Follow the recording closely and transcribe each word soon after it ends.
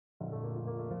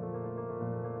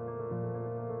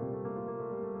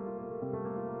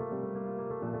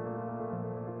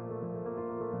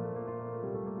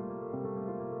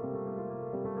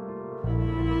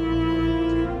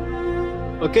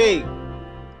Okay,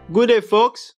 good day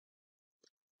folks.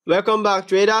 Welcome back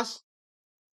traders.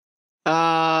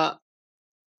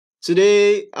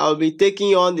 Today I'll be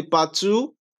taking on the part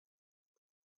 2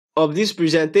 of this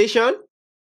presentation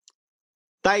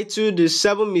titled the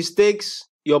 7 mistakes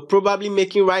you're probably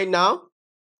making right now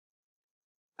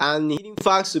and hidden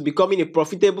facts to becoming a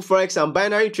profitable Forex and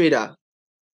binary trader.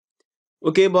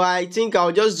 Okay, but I think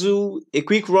I'll just do a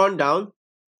quick rundown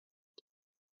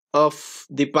of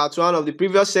the part 1 of the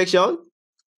previous section.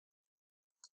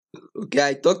 Okay,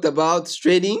 I talked about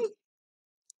trading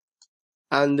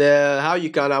and how you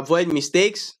can avoid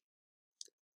mistakes.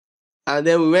 And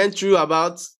then we went through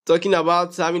about talking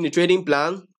about having a trading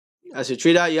plan. As a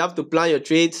trader, you have to plan your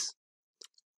trades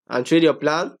and trade your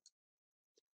plan.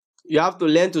 You have to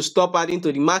learn to stop adding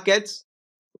to the market.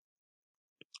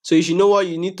 So you should know what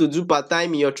you need to do per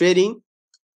time in your trading.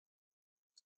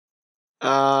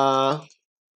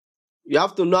 You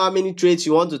have to know how many trades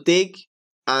you want to take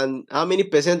and how many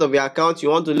percent of your account you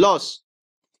want to lose.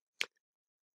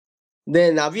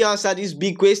 Then have you answered this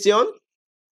big question?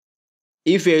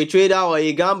 If you're a trader or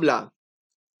a gambler,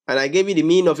 and I gave you the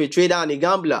meaning of a trader and a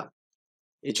gambler.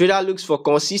 A trader looks for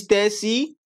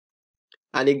consistency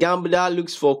and a gambler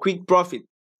looks for quick profit.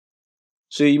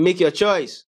 So you make your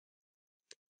choice.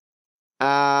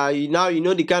 Now you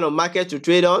know the kind of market to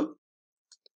trade on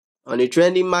a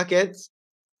trending market,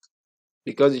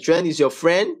 because the trend is your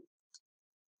friend.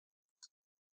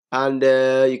 And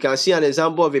you can see an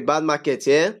example of a bad market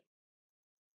here.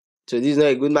 So this is not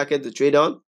a good market to trade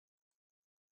on.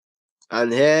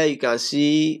 And here you can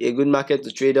see a good market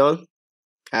to trade on.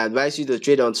 I advise you to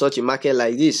trade on such a market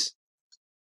like this.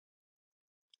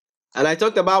 And I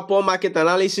talked about poor market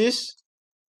analysis.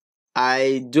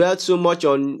 I dwelt so much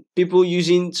on people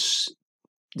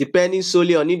depending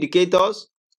solely on indicators.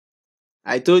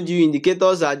 I told you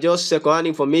indicators are just second-hand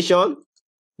information.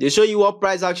 They show you what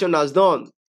price action has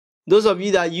done. Those of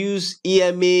you that use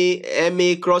EMA,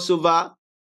 MA, crossover,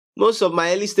 most of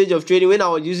my early stage of trading, when I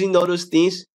was using all those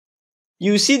things,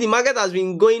 you see the market has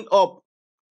been going up.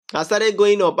 I started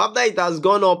going up. After it has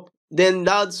gone up, then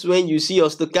that's when you see your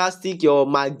stochastic, your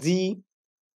MACD,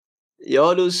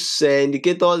 all those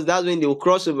indicators, that's when they will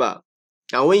cross over.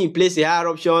 And when you place a higher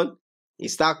option, it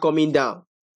starts coming down.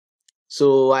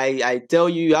 So I tell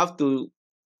you, you have to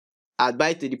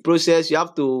abide to the process. You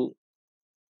have to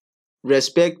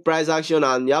respect price action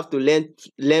and you have to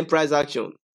learn price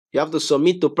action. You have to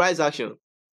submit to price action.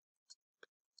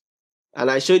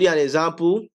 And I showed you an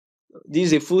example. This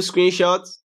is a full screenshot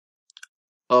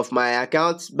of my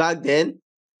account back then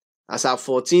as of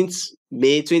 14th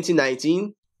May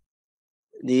 2019.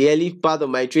 The early part of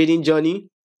my trading journey.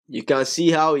 You can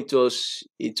see how it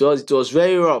was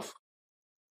very rough.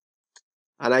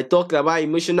 And I talked about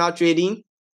emotional trading,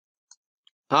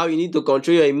 how you need to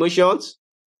control your emotions.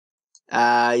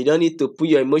 You don't need to put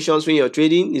your emotions when you're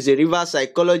trading. It's a reverse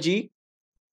psychology.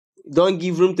 Don't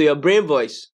give room to your brain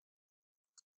voice.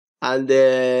 And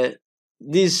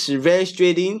this revenge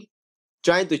trading,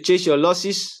 trying to chase your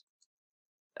losses,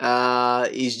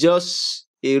 is just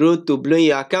a road to blowing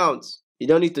your account. You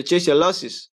don't need to chase your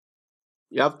losses.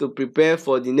 You have to prepare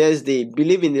for the next day.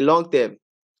 Believe in the long term.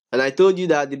 And I told you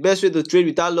that the best way to trade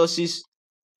without losses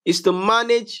is to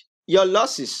manage your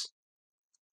losses.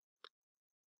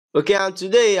 Okay, and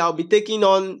today I'll be taking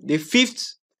on the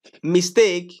 5th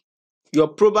mistake you're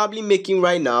probably making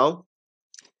right now,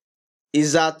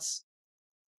 is that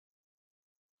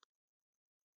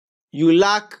you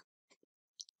lack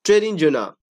trading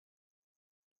journal.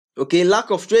 Okay, lack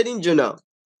of trading journal.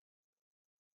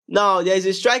 Now, there is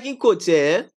a striking quote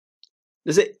here.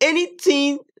 They say,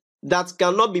 anything that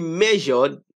cannot be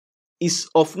measured is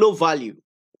of no value.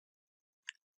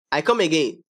 I come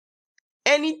again.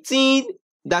 Anything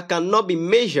that cannot be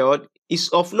measured is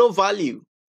of no value.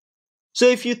 So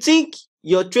if you think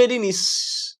your trading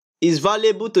is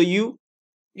valuable to you,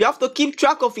 you have to keep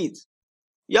track of it.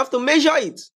 You have to measure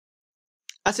it.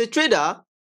 As a trader,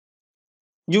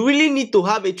 you really need to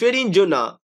have a trading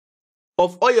journal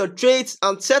of all your trades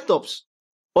and setups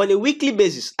on a weekly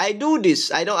basis. I do this.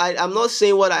 I'm not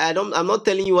saying what I'm not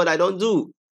telling you what I don't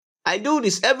do. I do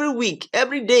this every week,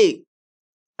 every day.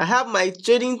 I have my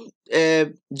trading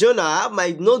journal. I have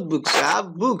my notebooks. I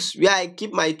have books where I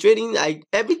keep my trading.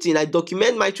 Everything. I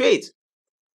document my trades.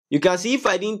 You can see if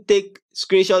I didn't take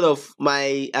screenshot of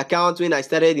my account when I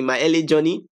started in my early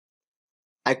journey,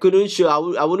 I couldn't show.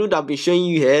 I wouldn't have been showing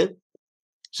you here.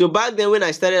 So back then when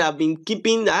I started, I have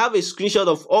a screenshot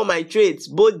of all my trades,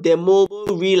 both demo,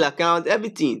 both real account,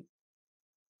 everything.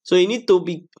 So you need to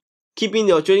be keeping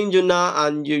your trading journal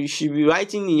and you should be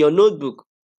writing in your notebook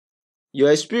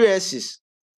your experiences.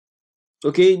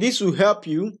 Okay, this will help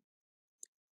you.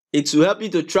 It will help you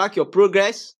to track your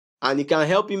progress, and it can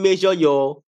help you measure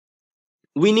your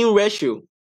winning ratio.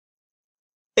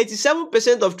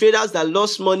 87% of traders that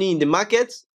lost money in the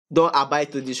market don't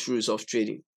abide to these rules of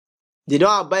trading. They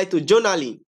don't abide to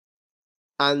journaling.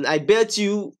 And I bet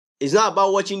you it's not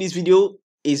about watching this video.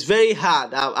 It's very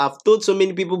hard. I've told so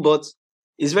many people, but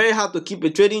it's very hard to keep a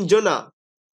trading journal.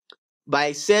 But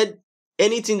I said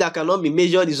anything that cannot be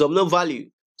measured is of no value.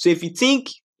 So if you think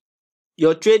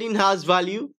your trading has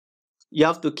value, you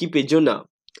have to keep a journal.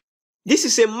 This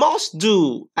is a must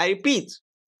do. I repeat,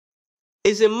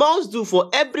 it's a must do for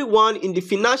everyone in the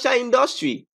financial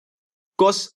industry,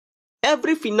 because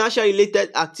every financial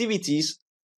related activities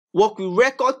work with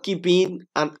record keeping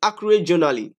and accurate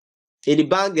journaling. In the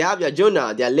bank, they have their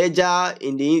journal, their ledger.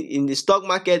 In the stock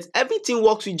market, everything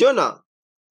works with journal.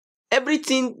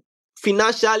 Everything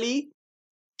financially,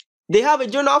 they have a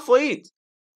journal for it.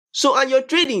 So, and your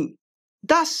trading,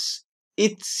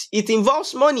 it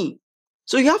involves money.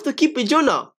 So you have to keep a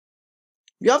journal.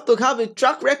 You have to have a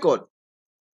track record.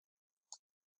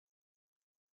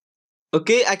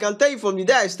 Okay, I can tell you from the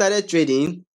day I started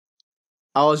trading,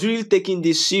 I was really taking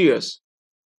this serious.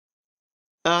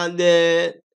 And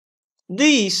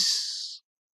this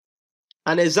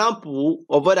an example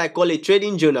of what I call a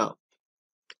trading journal.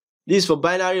 This is for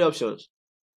binary options.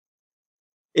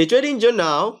 A trading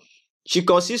journal should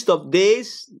consist of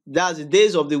days, that's the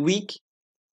days of the week,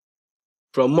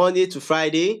 from Monday to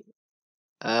Friday,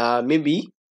 maybe.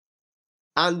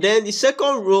 And then the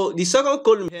second row, the second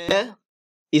column here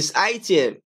is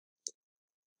ITM.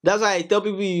 That's why I tell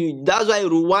people, that's why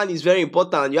rule 1 is very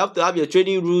important. You have to have your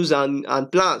trading rules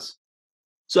and plans.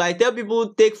 So I tell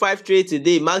people take 5 trades a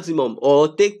day maximum,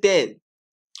 or take 10.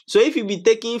 So if you be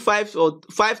taking 5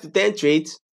 to 10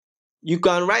 trades, you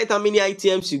can write how many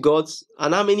ITMs you got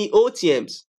and how many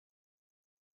OTMs.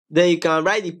 Then you can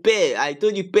write the pair. I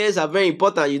told you pairs are very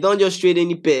important. You don't just trade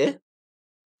any pair.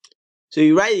 So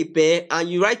you write the pair and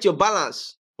you write your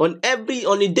balance on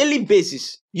a daily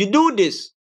basis. You do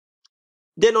this.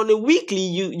 Then on a weekly,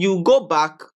 you go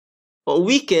back. On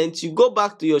weekends, you go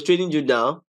back to your trading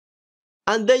journal,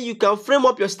 and then you can frame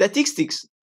up your statistics.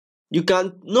 You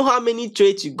can know how many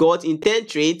trades you got in 10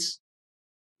 trades.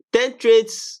 10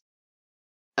 trades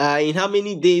in how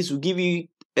many days will give you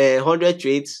 100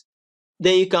 trades.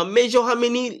 Then you can measure how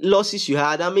many losses you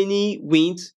had, how many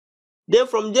wins. Then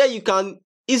from there, you can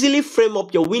easily frame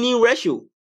up your winning ratio.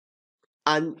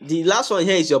 And the last one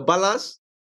here is your balance.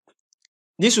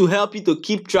 This will help you to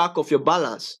keep track of your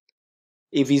balance.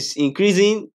 If it's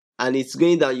increasing and it's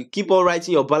going down, you keep on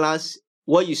writing your balance,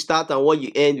 what you start and what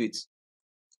you end with.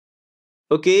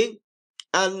 Okay?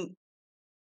 And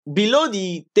below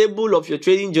the table of your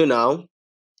trading journal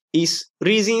is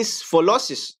reasons for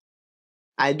losses.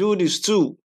 I do this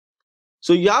too.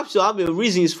 So you have to have a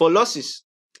reasons for losses.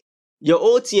 Your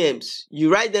OTMs,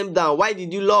 you write them down. Why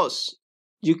did you lose?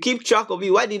 You keep track of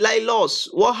it. Why did I lose?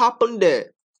 What happened there?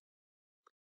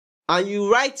 And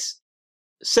you write,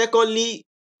 secondly,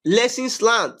 lessons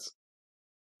learned.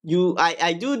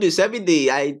 I do this every day.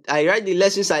 I write the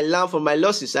lessons I learned from my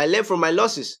losses. I learn from my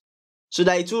losses so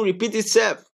that it will repeat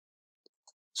itself.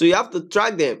 So you have to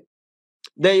track them.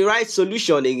 Then you write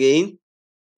solution again.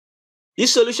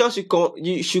 This solution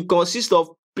should consist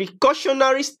of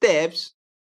precautionary steps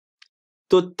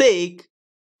to take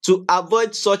to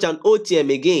avoid such an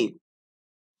OTM again.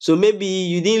 So maybe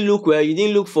you didn't look well, you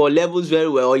didn't look for levels very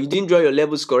well, or you didn't draw your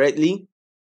levels correctly.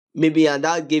 Maybe, and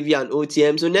that gave you an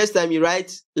OTM. So next time you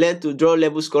write, learn to draw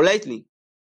levels correctly.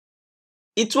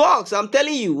 It works. I'm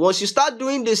telling you, once you start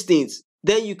doing these things,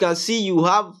 then you can see you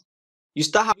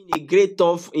start having a great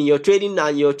turn in your trading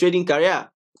and your trading career.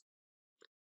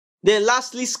 Then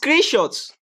lastly,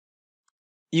 screenshots.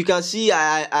 You can see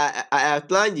I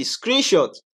outlined the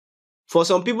screenshot. For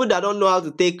some people that don't know how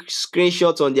to take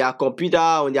screenshots on their computer,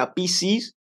 on their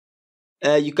PCs,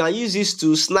 you can use this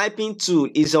tool. Sniping tool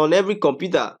is on every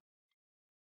computer.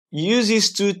 You use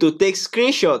this tool to take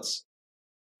screenshots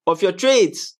of your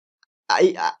trades.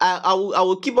 I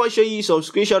will keep on showing you some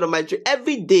screenshots of my trade.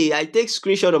 Every day I take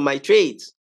screenshot of my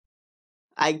trades.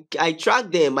 I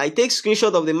track them. I take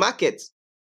screenshot of the market.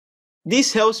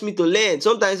 This helps me to learn.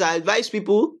 Sometimes I advise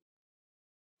people,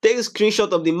 take a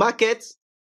screenshot of the market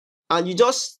and you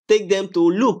just take them to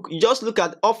look. You just look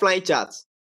at offline charts.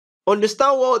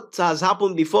 Understand what has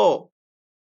happened before.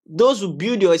 Those will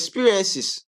build your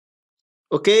experiences.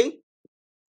 Okay?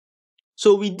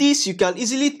 So with this, you can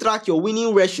easily track your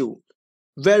winning ratio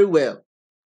very well.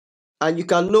 And you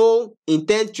can know in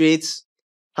 10 trades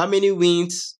how many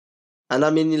wins and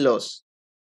how many losses.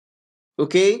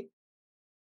 Okay?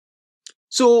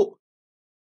 So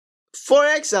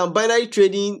Forex and binary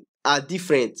trading are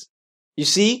different. You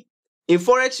see, in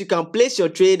Forex, you can place your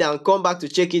trade and come back to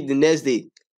check it the next day.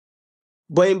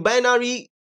 But in binary,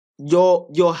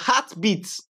 your heartbeat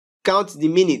counts the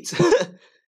minutes.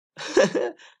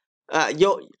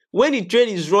 When the trade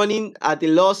is running at a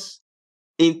loss,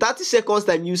 in 30 seconds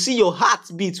time, you see your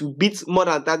heartbeat will beat more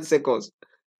than 30 seconds.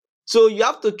 So you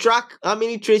have to track how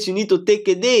many trades you need to take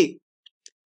a day.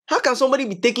 How can somebody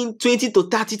be taking 20 to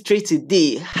 30 trades a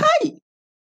day? Hi!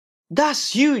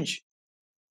 That's huge.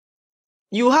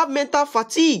 You have mental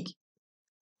fatigue.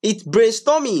 It's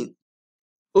brainstorming.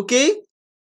 Okay?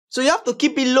 So you have to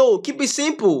keep it low, keep it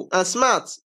simple and smart.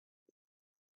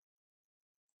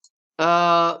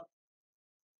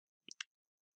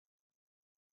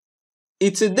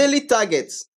 It's a daily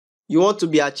target you want to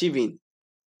be achieving.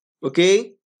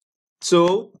 Okay?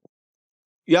 So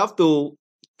you have to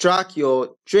track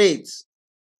your trades.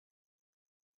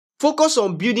 Focus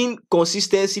on building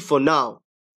consistency for now.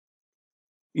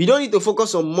 You don't need to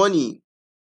focus on money.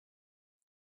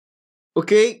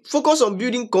 Okay? Focus on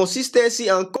building consistency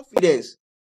and confidence.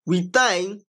 With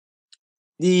time,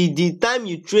 the time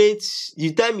you trade,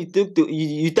 the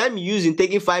time you use in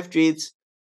taking 5 trades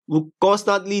will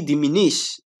constantly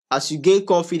diminish as you gain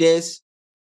confidence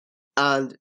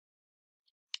and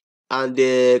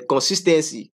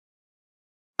consistency.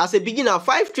 As a beginner,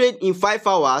 5 trades in 5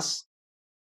 hours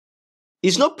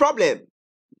is no problem.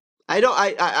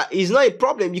 It's not a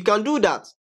problem. You can do that.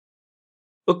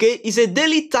 Okay, it's a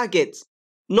daily target,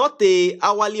 not a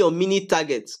hourly or minute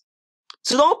target.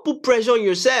 So don't put pressure on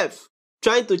yourself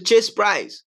trying to chase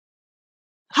price.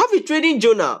 Have a trading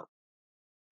journal.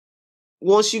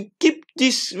 Once you keep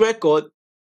this record,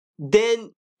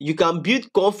 then you can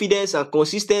build confidence and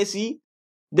consistency.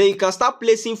 Then you can start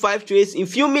placing 5 trades in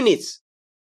few minutes.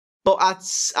 But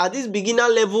at this beginner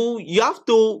level, you have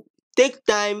to take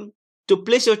time to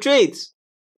place your trades.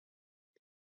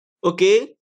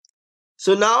 Okay?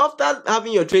 So now after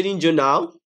having your trading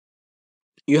journal,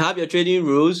 you have your trading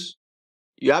rules,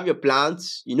 you have your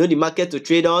plans, you know the market to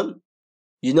trade on,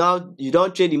 you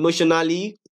don't trade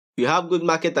emotionally, you have good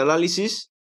market analysis.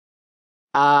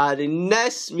 The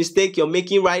next mistake you're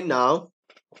making right now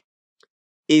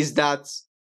is that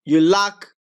you lack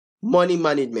money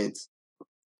management.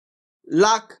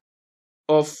 Lack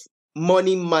of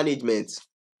money management.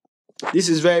 This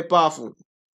is very powerful.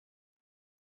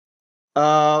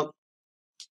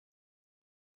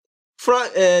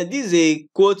 This is a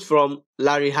quote from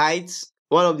Larry Heights,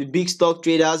 one of the big stock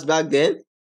traders back then.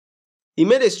 He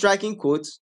made a striking quote.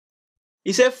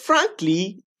 He said,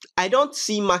 "Frankly, I don't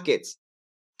see markets.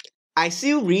 I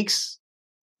see risks,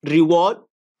 reward,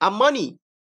 and money."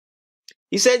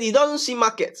 He said he doesn't see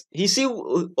markets.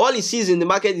 All he sees in the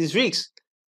market is risks.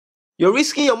 You're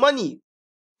risking your money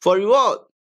for reward,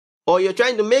 or you're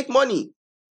trying to make money.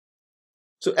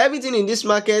 So everything in this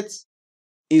market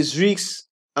is risks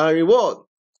and reward.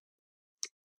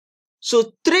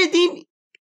 So trading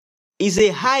is a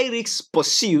high risk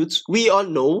pursuit. We all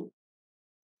know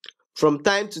from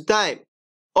time to time.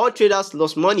 All traders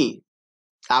lost money.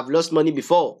 I've lost money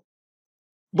before.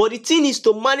 But the thing is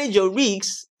to manage your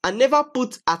risks and never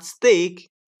put at stake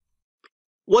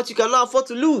what you cannot afford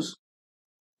to lose.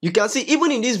 You can see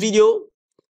even in this video,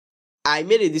 I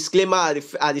made a disclaimer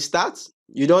at the start.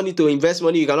 You don't need to invest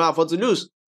money you cannot afford to lose.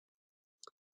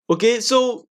 Okay,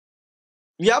 so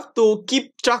you have to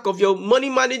keep track of your money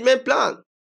management plan.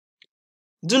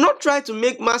 Do not try to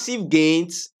make massive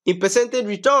gains in percentage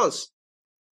returns.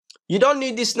 You don't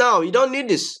need this now. You don't need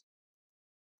this.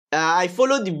 I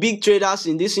follow the big traders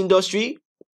in this industry,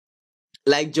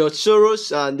 like George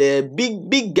Soros and the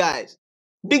big guys,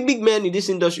 big men in this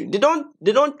industry. They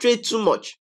don't trade too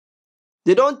much.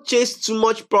 They don't chase too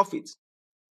much profit,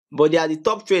 but they are the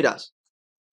top traders.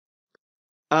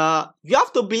 You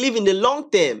have to believe in the long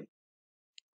term.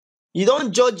 You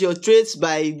don't judge your trades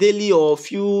by daily or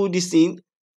few this thing.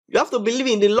 You have to believe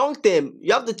in the long term.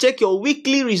 You have to check your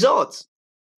weekly results,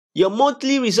 your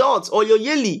monthly results, or your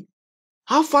yearly.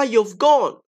 How far you've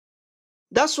gone.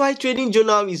 That's why trading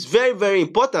journal is very, very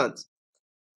important.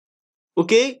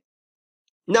 Okay?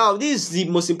 Now, this is the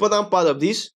most important part of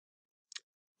this.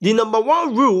 The number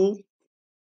 1 rule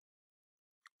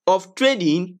of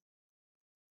trading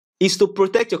is to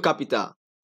protect your capital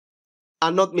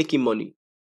and not making money.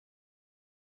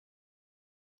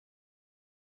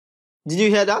 Did you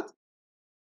hear that?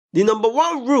 The number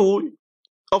 1 rule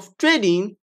of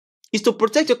trading is to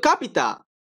protect your capital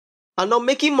and not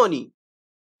making money.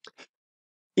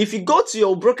 If you go to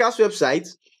your broker's website,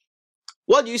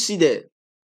 what do you see there?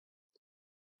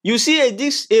 You see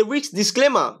a rich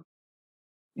disclaimer.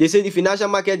 They say the financial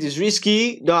market is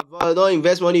risky. Don't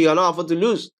invest money you cannot afford to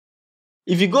lose.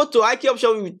 If you go to IQ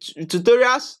option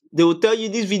tutorials, they will tell you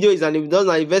this video is an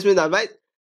investment advice.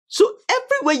 So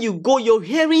everywhere you go, you're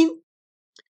hearing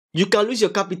you can lose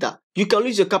your capital. You can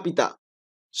lose your capital.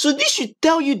 So this should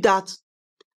tell you that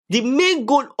the main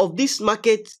goal of this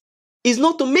market is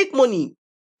not to make money,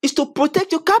 it's to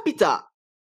protect your capital.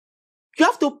 You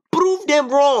have to prove them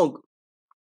wrong.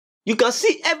 You can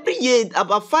see every year,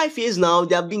 about 5 years now,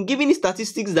 they have been giving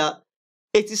statistics that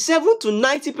 87 to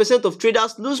 90% of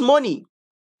traders lose money.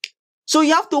 So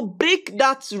you have to break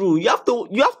that rule. You have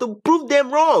to prove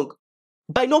them wrong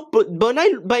by not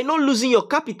losing your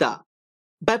capital,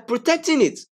 by protecting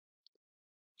it.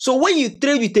 So when you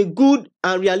trade with a good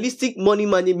and realistic money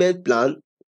management plan,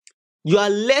 you are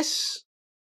less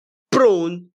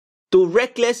prone to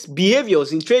reckless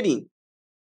behaviors in trading.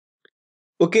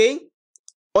 Okay?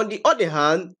 On the other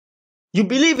hand, you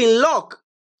believe in luck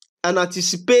and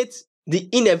anticipate the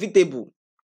inevitable.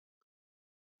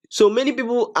 So many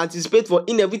people anticipate for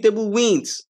inevitable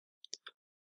wins.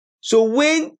 So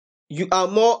when you are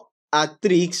more at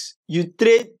tricks, you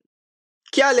trade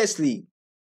carelessly.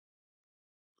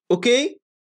 Okay?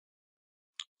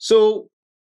 So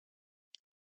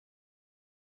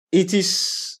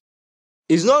it's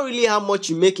not really how much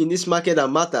you make in this market that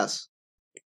matters.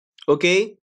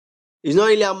 Okay? It's not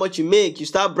really how much you make. You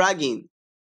start bragging.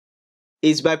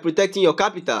 It's by protecting your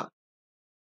capital.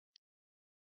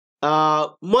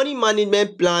 Money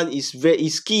management plan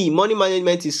is key. Money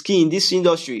management is key in this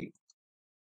industry.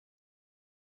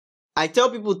 I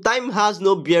tell people time has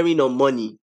no bearing on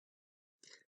money.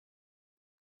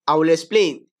 I will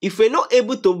explain. If you're not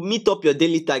able to meet up your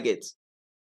daily targets,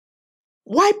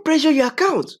 why pressure your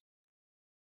account?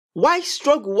 Why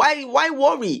struggle? Why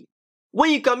worry?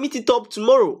 When you can meet it up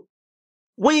tomorrow?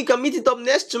 When you can meet it up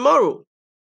next tomorrow?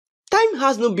 Time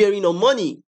has no bearing on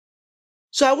money.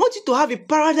 So I want you to have a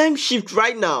paradigm shift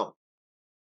right now.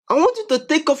 I want you to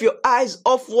take off your eyes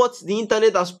off what the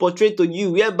internet has portrayed to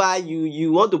you, whereby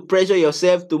you want to pressure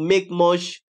yourself to make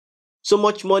so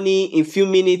much money in few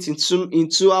minutes, in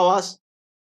 2 hours.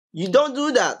 You don't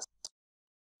do that.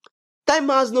 Time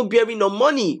has no bearing on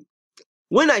money.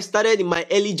 When I started in my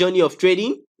early journey of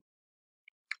trading,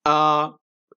 I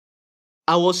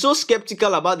was so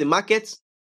skeptical about the market.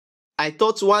 I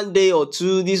thought one day or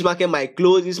two, this market might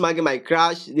close, this market might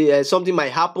crash, something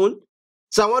might happen.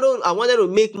 So I wanted to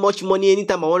make much money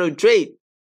anytime I wanted to trade.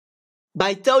 But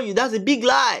I tell you, that's a big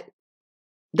lie.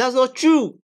 That's not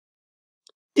true.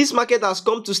 This market has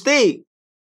come to stay.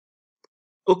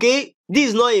 Okay? This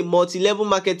is not a multi-level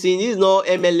marketing. This is not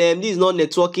MLM. This is not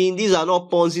networking. These are not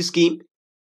Ponzi scheme.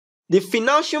 The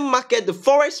financial market, the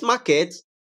Forex market,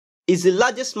 is the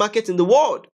largest market in the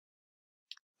world.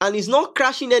 And it's not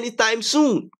crashing anytime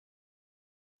soon.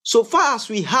 So far as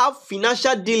we have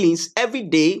financial dealings every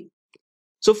day,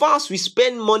 so far as we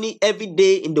spend money every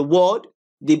day in the world,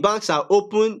 the banks are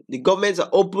open, the governments are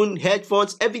open, hedge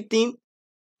funds, everything,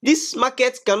 this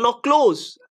market cannot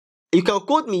close. You can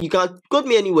quote me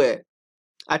anywhere.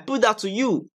 I put that to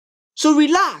you. So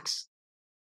relax.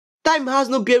 Time has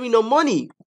no bearing on money.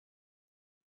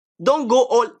 Don't go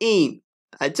all in.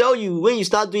 I tell you, when you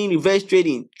start doing reverse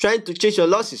trading, trying to chase your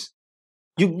losses,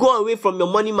 you go away from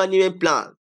your money management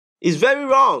plan. It's very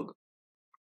wrong.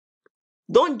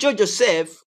 Don't judge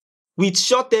yourself with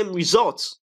short-term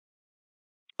results.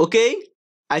 Okay?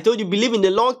 I told you, believe in the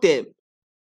long term.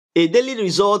 A daily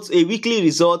result, a weekly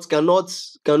result cannot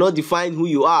define who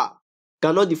you are.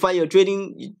 Cannot define your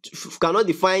trading. Cannot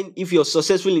define if you're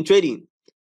successful in trading.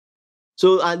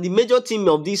 So, and the major theme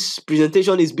of this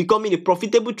presentation is becoming a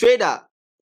profitable trader.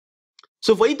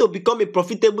 So for you to become a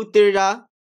profitable trader,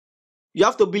 you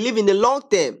have to believe in the long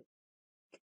term.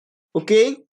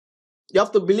 Okay? You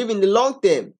have to believe in the long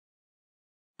term.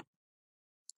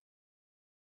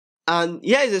 And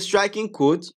here is a striking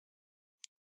quote.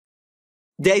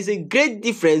 There is a great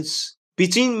difference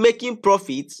between making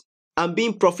profits and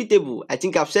being profitable. I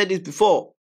think I've said this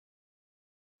before.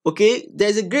 Okay?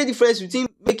 There's a great difference between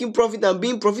making profit and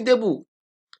being profitable.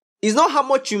 It's not how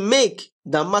much you make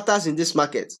that matters in this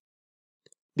market.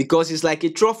 Because it's like a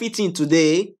trophy thing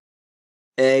today.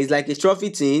 It's like a trophy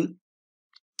thing.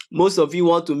 Most of you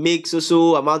want to make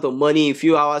so amount of money in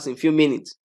few hours, in few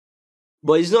minutes.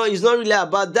 But it's not really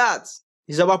about that.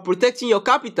 It's about protecting your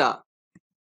capital.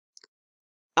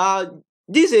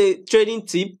 This is a trading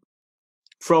tip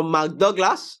from Mark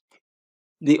Douglas,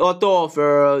 the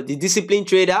author of The Disciplined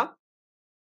Trader.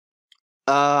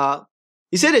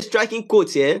 He said a striking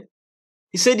quote here.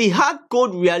 He said the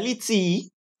hard-code reality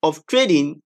of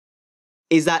trading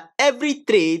is that every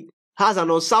trade has an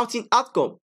uncertain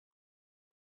outcome.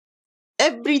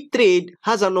 every trade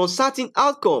has an uncertain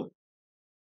outcome.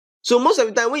 So most of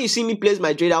the time when you see me place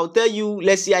my trade, I'll tell you,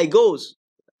 let's see how it goes.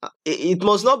 It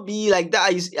must not be like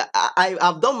that.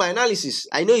 I've done my analysis.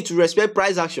 I know it will respect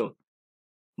price action.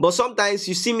 But sometimes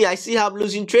you see me, I still have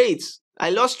losing trades. I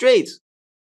lost trades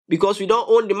because we don't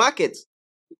own the market.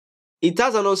 It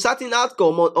has an uncertain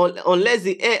outcome unless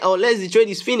the trade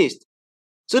is finished.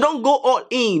 So don't go all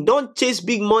in. Don't chase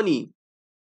big money.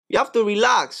 You have to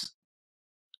relax.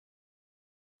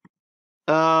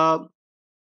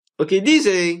 Okay, this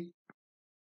is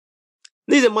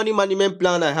a money management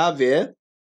plan I have here.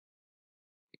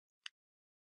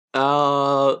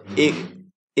 A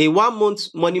 1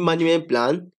 month money management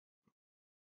plan.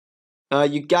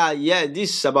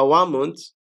 This is about 1 month.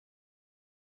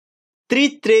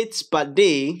 3 trades per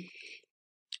day.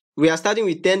 We are starting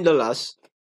with $10.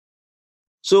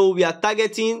 So we are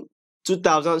targeting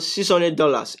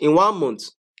 $2,600 in 1 month.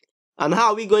 And how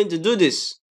are we going to do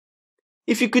this?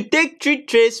 If you could take 3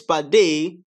 trades per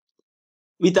day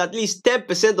with at least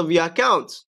 10% of your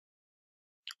account.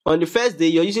 On the first day,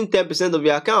 you're using 10% of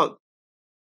your account.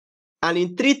 And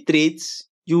in 3 trades,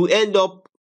 you end up,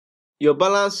 your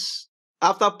balance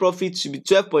after profit should be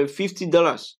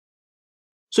 $12.50.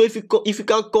 So if you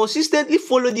can consistently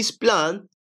follow this plan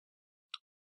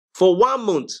for 1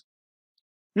 month,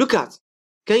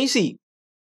 can you see?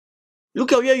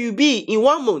 Look at where you'll be in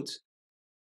 1 month.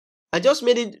 I just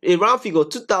made it a round figure,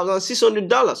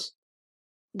 $2,600.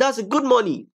 That's a good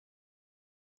money.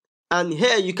 And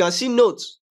here you can see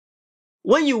notes.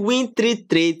 When you win 3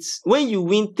 trades,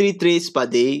 per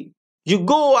day, you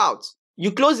go out,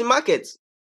 you close the market.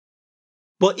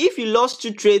 But if you lost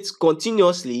 2 trades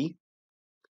continuously,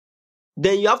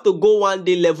 then you have to go 1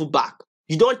 day level back.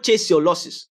 You don't chase your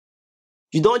losses.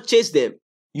 You don't chase them.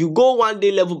 You go 1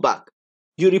 day level back.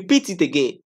 You repeat it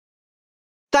again.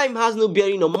 Time has no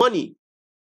bearing on money.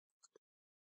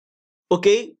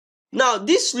 Okay? Now,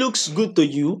 this looks good to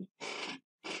you.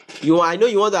 I know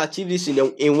you want to achieve this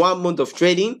in 1 month of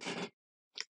trading.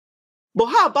 But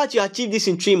how about you achieve this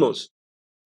in 3 months?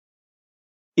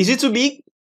 Is it too big?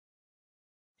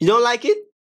 You don't like it?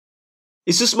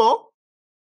 It's too small?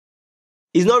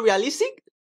 It's not realistic?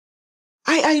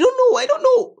 I don't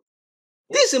know.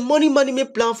 This is a money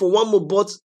management plan for 1 month,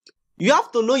 but you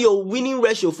have to know your winning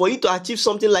ratio for you to achieve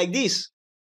something like this.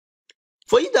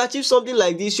 For you to achieve something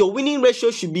like this, your winning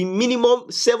ratio should be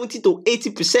minimum 70 to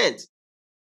 80%.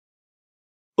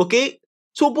 Okay?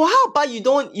 So, but how about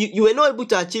you were not able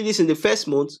to achieve this in the first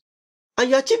month, and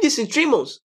you achieve this in 3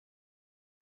 months?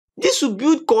 This will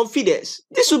build confidence.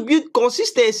 This will build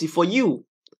consistency for you.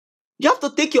 You have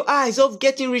to take your eyes off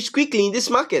getting rich quickly in this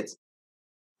market,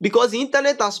 because the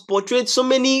internet has portrayed so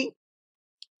many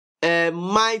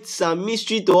myths and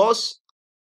mystery to us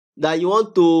that you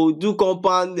want to do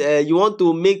compound, you want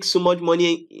to make so much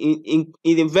money in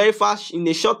a very fast, in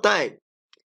a short time.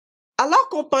 Allow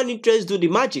compound interest do the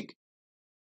magic.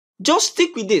 Just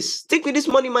stick with this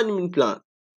money management plan.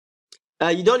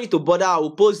 You don't need to bother. I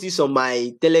will post this on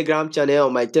my Telegram channel,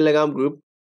 on my Telegram group,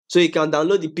 so you can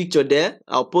download the picture there.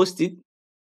 I'll post it.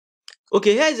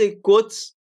 Okay, here's a quote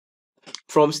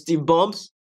from Steve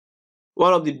Bombs,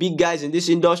 one of the big guys in this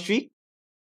industry.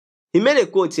 He made a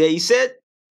quote here. He said,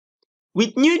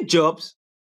 with new jobs,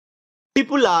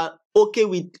 people are okay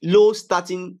with low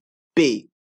starting pay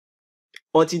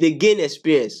until they gain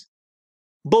experience.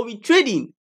 But with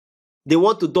trading, they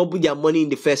want to double their money in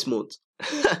the first month.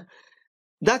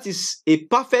 That is a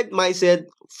perfect mindset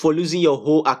for losing your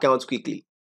whole account quickly.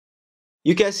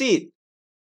 You can see it.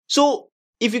 So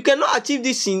if you cannot achieve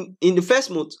this in the first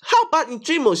month, how about in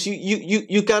 3 months?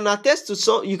 You can attest to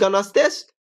some, you can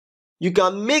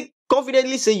make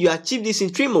confidently say you achieve this in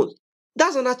 3 months.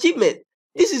 That's an achievement.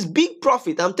 This is big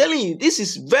profit. I'm telling you, this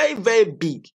is very, very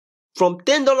big. From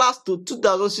 $10 to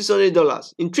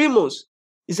 $2,600 in 3 months.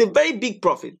 It's a very big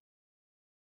profit.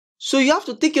 So you have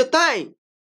to take your time.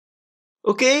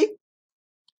 Okay?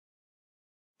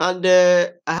 And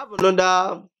I have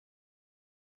another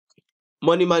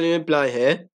money management plan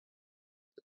here.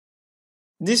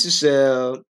 This is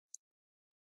a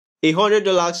 $100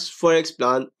 Forex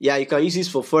plan. Yeah, you can use this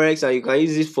for Forex and you can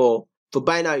use it for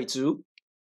binary too.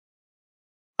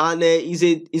 And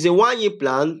it's a 1 year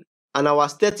plan, and our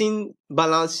starting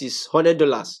balance is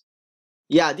 $100.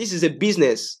 Yeah, this is a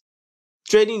business.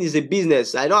 Trading is a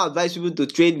business. I don't advise people to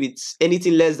trade with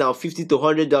anything less than $50 to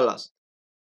 $100.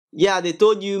 Yeah, they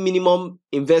told you minimum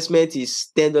investment is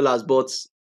 $10, but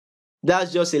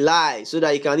that's just a lie, so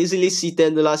that you can easily see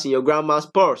 $10 in your grandma's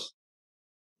purse.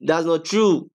 That's not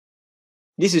true.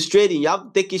 This is trading. You have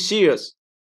to take it serious.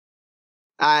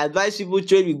 I advise people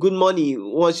trade with good money.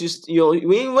 Once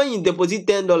when you deposit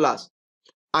 $10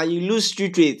 and you lose 3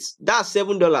 trades, that's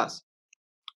 $7.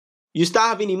 You start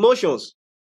having emotions.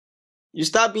 You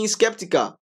start being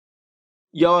skeptical.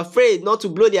 You're afraid not to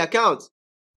blow the account.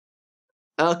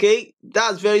 Okay,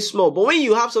 that's very small. But when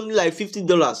you have something like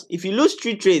 $50, if you lose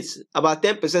 3 trades, about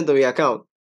 10% of your account,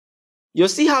 you're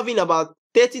still having about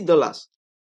 $30.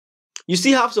 You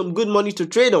still have some good money to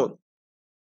trade on.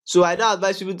 So I don't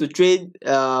advise people to trade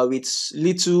with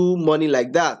little money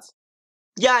like that.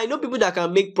 Yeah, I know people that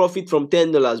can make profit from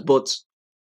 $10, but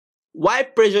why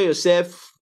pressure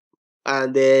yourself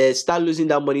and start losing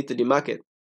that money to the market?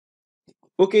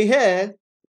 Okay, here,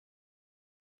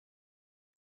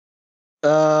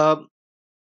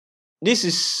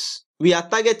 we are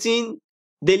targeting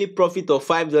daily profit of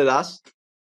 $5.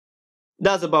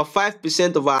 That's about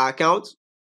 5% of our account.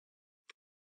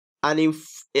 And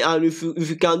if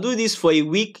you can do this for a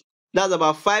week, that's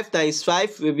about 5 times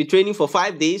 5. We'll be trading for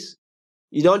 5 days.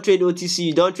 You don't trade OTC,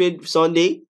 you don't trade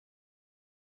Sunday.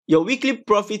 Your weekly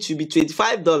profit should be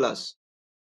 $25.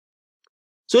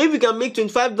 So if you can make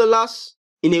 $25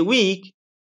 in a week,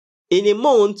 in a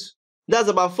month, that's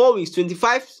about 4 weeks.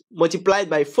 25 multiplied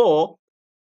by 4,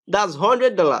 that's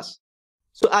 $100.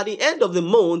 So at the end of the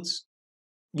month,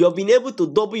 you've been able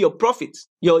to double your profit,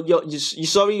 your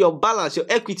balance, your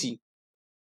equity.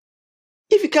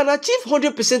 If you can achieve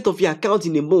 100% of your account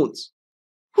in a month,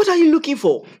 what are you looking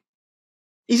for?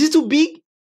 Is it too big?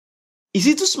 Is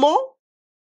it too small?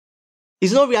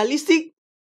 Is it not realistic?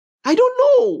 I don't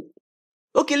know.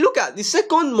 Okay, look at the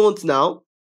second month now.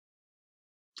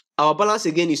 Our balance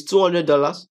again is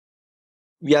 $200.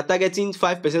 We are targeting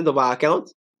 5% of our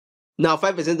account. Now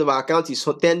 5% of our account is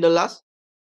 $10.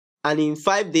 And in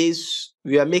 5 days,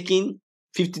 we are making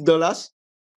 $50.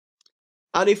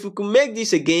 And if we could make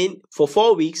this again for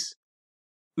 4 weeks,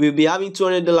 we'll be having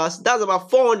 $200. That's about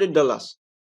 $400.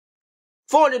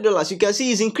 $400, you can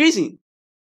see, is increasing.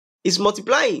 It's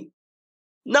multiplying.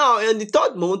 Now, in the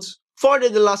third month,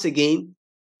 $400 again.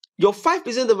 Your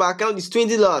 5% of our account is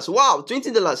 $20. Wow,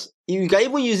 $20. You can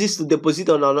even use this to deposit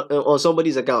on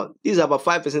somebody's account. This is about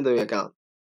 5% of your account.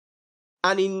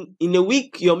 And in a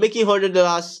week, you're making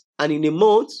 $100. And in a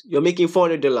month, you're making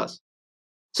 $400.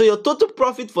 So your total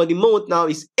profit for the month now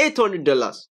is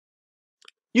 $800.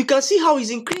 You can see how it's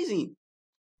increasing.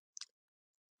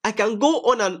 I can go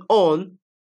on and on,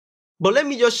 but let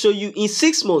me just show you in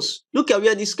 6 months. Look at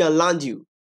where this can land you.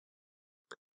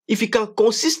 If you can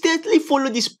consistently follow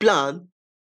this plan,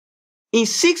 in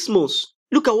 6 months,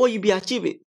 look at what you'll be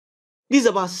achieving. This is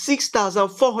about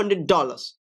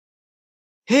 $6,400.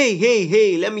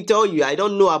 Hey, let me tell you, I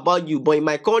don't know about you, but in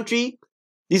my country,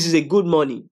 this is a good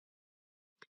money.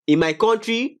 In my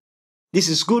country, this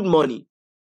is good money.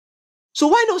 So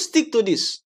why not stick to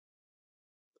this?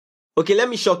 Okay, let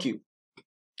me shock you.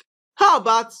 How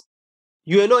about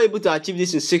you are not able to achieve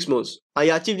this in 6 months, and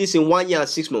you achieve this in 1 year and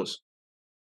 6 months?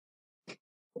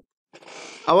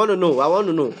 I want to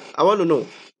know.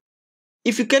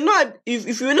 If you cannot,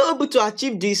 if you're not able to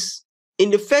achieve this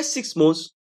in the first 6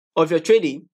 months of your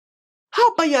trading, how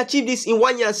about you achieve this in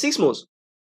 1 year and 6 months?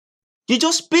 You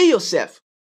just pay yourself.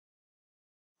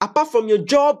 Apart from your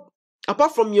job,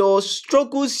 apart from your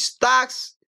struggles,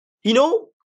 tax, you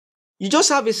just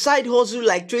have a side hustle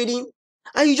like trading,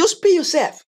 and you just pay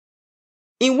yourself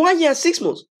in 1 year and 6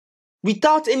 months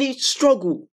without any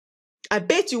struggle. I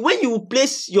bet you when you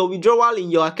place your withdrawal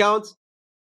in your account,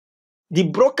 the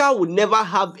broker would never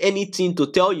have anything to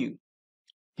tell you.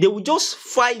 They will just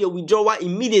file your withdrawal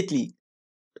immediately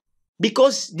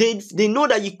because they know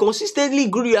that you consistently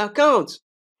grew your account.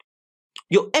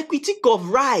 Your equity curve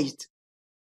rised.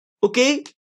 Okay?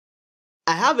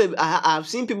 I have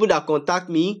seen people that contact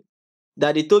me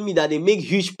that they told me that they make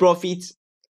huge profits,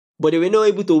 but they were not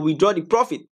able to withdraw the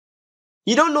profit.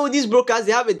 You don't know these brokers,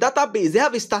 they have a database, they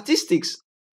have a statistics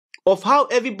of how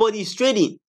everybody is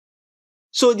trading.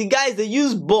 So the guys, they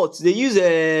use bots, they use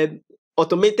a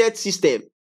automated system.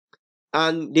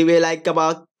 And they were like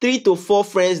about 3 to 4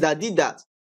 friends that did that.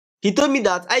 He told me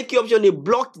that IQ option, they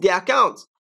blocked their account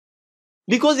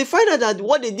because they find out that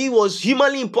what they did was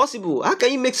humanly impossible. How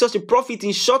can you make such a profit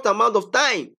in short amount of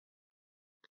time?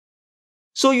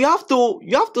 So you have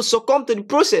to succumb to the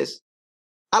process.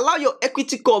 Allow your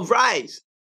equity curve rise.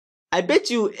 I bet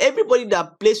you everybody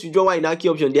that plays withdrawal in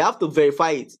IQ option, they have to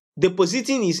verify it.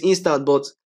 Depositing is instant, but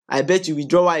I bet you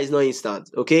withdrawal is not instant.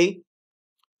 Okay?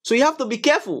 So you have to be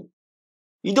careful.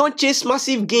 You don't chase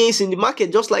massive gains in the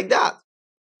market just like that.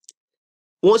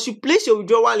 Once you place your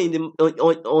withdrawal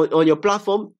on your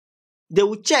platform, they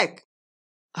will check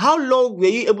how long were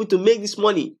you able to make this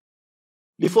money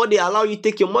before they allow you to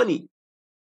take your money.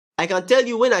 I can tell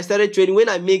you when I started trading, when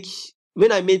I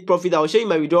made profit, I will show you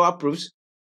my withdrawal proofs.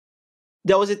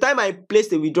 There was a time I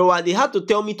placed a withdrawal. They had to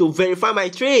tell me to verify my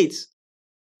trades.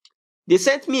 They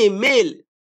sent me a mail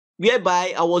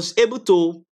whereby I was able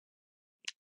to.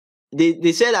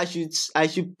 They said I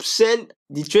should send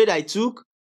the trade I took,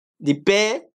 the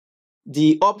pair,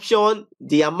 the option,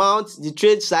 the amount, the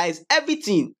trade size,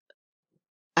 everything.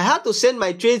 I had to send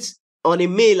my trades on a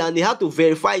mail and they had to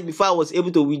verify it before I was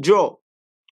able to withdraw.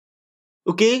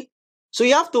 Okay, so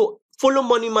you have to follow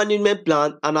money management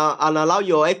plan and allow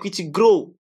your equity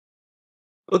grow.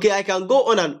 Okay, I can go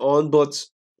on and on, but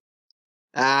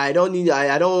I don't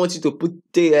want you to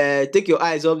take your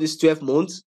eyes off this 12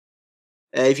 months.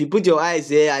 If you put your eyes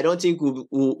there, I don't think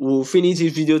we'll finish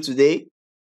this video today.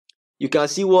 You can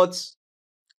see what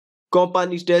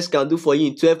compound interest can do for you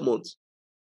in 12 months.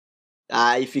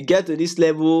 If you get to this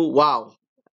level, wow,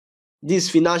 this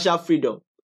is financial freedom.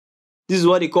 This is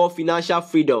what they call financial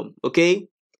freedom. Okay,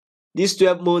 these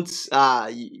 12 months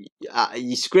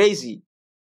is crazy,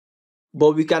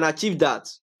 but we can achieve that.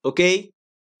 Okay,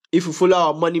 if we follow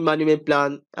our money management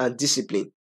plan and discipline.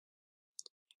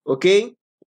 Okay,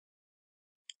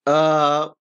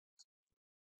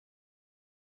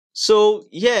 so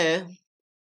yeah,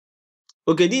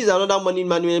 okay, this is another money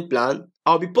management plan.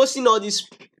 I'll be posting all these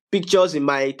pictures in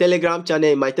my Telegram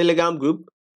channel, in my Telegram group.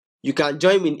 You can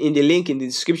join me in the link in the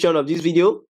description of this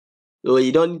video, so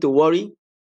you don't need to worry.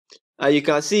 And you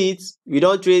can see it. We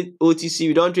don't trade OTC,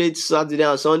 we don't trade Saturday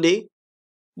and Sunday.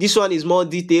 This one is more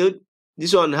detailed.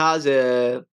 This one has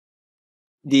the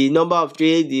number of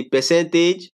trade, the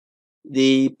percentage,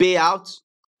 the payout,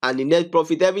 and the net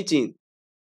profit, everything.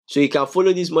 So you can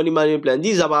follow this money management plan.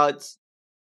 This is about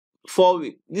 4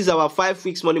 weeks. This is about 5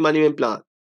 weeks money management plan.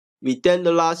 With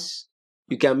 $10,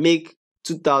 you can make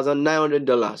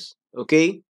 $2,900.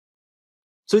 Okay,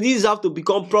 so these have to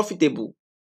become profitable,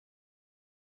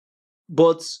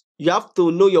 but you have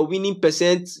to know your winning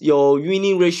percent, your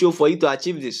winning ratio for you to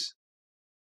achieve this.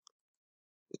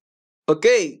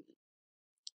 Okay,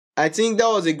 I think that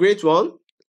was a great one.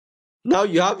 Now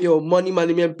you have your money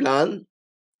management plan,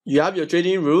 you have your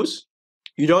trading rules,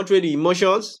 you don't trade the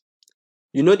emotions,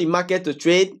 you know the market to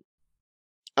trade,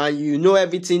 and you know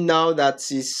everything now that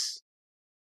is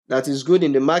good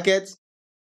in the market.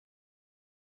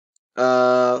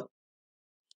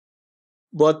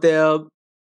 But the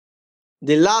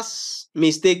last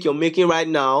mistake you're making right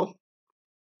now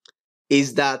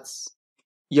is that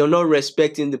you're not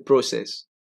respecting the process.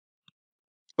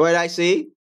 What did I say?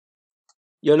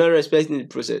 You're not respecting the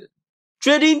process.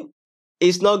 Trading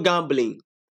is not gambling.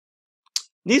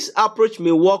 This approach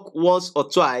may work once or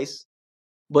twice,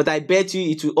 but I bet you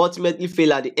it will ultimately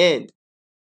fail at the end.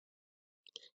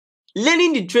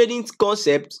 Learning the trading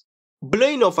concept,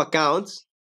 blowing off accounts,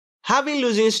 having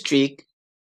losing streak,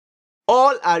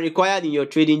 all are required in your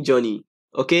trading journey.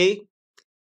 Okay,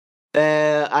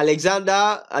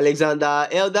 Alexander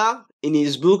Elder, in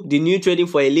his book The New Trading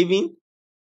for a Living,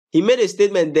 he made a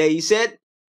statement there. He said,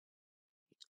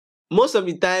 most of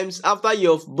the times after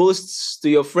your boasts to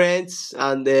your friends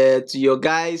and to your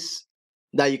guys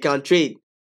that you can trade,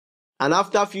 and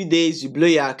after a few days you blow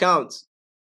your account,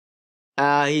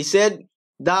 he said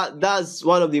that's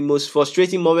one of the most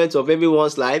frustrating moments of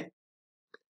everyone's life.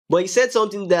 But he said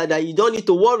something there that you don't need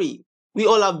to worry. We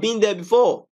all have been there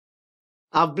before.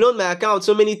 I've blown my account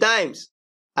so many times.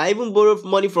 I even borrowed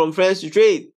money from friends to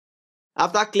trade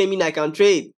after claiming I can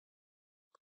trade.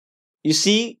 You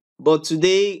see, but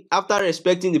today, after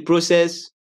respecting the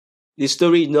process, the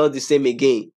story is not the same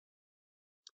again.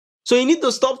 So you need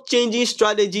to stop changing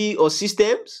strategy or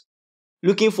systems,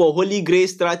 looking for holy grail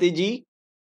strategy.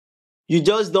 You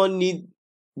just don't need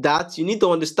that. You need to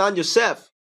understand yourself.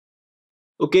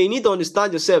 Okay, you need to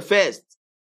understand yourself first.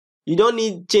 You don't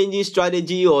need changing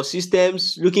strategy or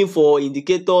systems, looking for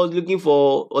indicators, looking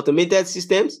for automated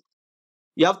systems.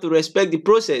 You have to respect the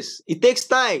process. It takes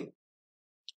time.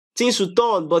 Things will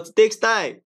turn, but it takes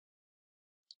time.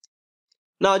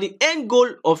 Now, the end goal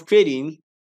of trading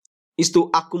is to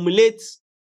accumulate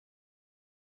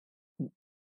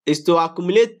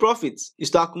profits,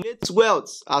 is to accumulate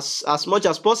wealth as much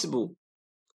as possible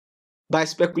by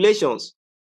speculations.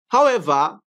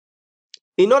 However,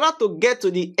 in order to get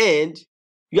to the end,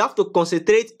 you have to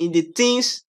concentrate in the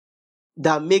things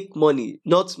that make money,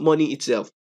 not money itself.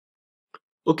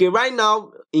 Okay, right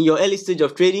now, in your early stage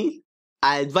of trading,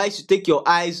 I advise you take your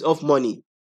eyes off money.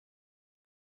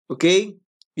 Okay,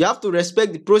 you have to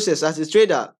respect the process as a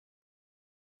trader,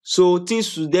 so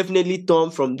things will definitely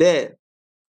turn from there.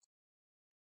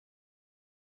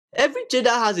 Every trader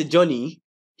has a journey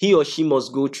he or she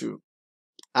must go through.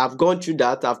 I've gone through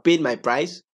that. I've paid my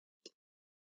price.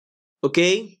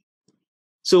 Okay,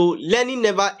 so learning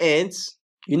never ends.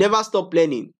 You never stop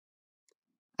learning.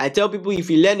 I tell people, if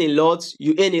you learn a lot,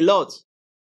 you earn a lot.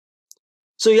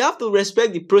 So you have to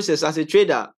respect the process as a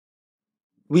trader.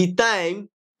 With time,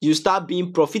 you start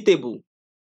being profitable.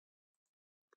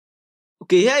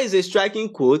 Okay, here is a striking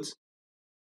quote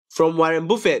from Warren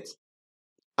Buffett.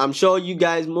 I'm sure you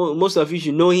guys, most of you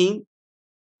should know him.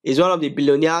 He's one of the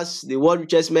billionaires, the world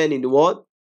richest man in the world.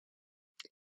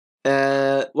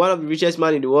 One of the richest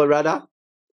man in the world, rather.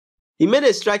 He made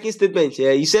a striking statement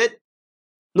here. He said,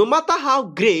 no matter how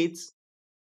great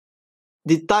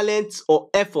the talent or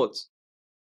effort,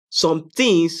 some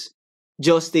things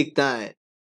just take time.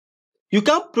 You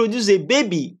can't produce a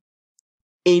baby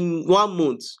in 1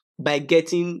 month by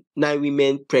getting 9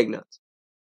 women pregnant.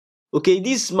 Okay,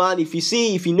 this man,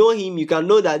 if you know him, you can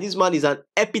know that this man is an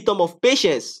epitome of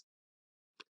patience.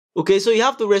 Okay, so you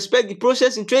have to respect the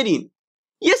process in trading.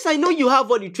 Yes, I know you have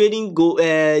all the trading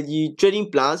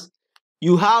plans.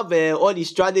 You have all the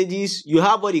strategies. You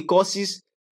have all the courses.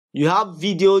 You have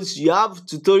videos. You have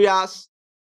tutorials.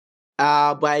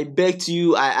 But I beg to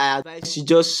you, I advise you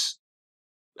just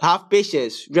have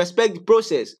patience. Respect the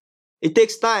process. It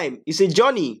takes time. It's a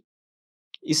journey.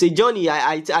 It's a journey.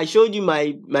 I showed you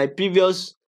my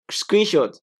previous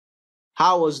screenshot.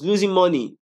 How I was losing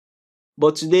money.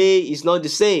 But today is not the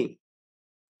same.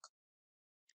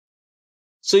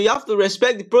 So you have to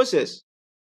respect the process.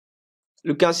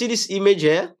 You can see this image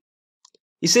here.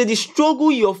 He said the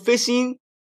struggle you're facing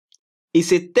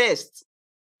is a test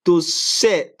to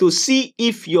see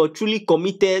if you're truly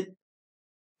committed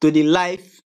to the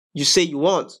life you say you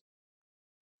want.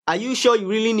 Are you sure you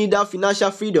really need that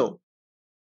financial freedom?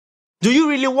 Do you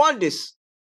really want this?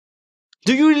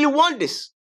 Do you really want this?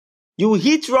 You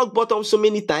hit rock bottom so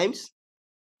many times.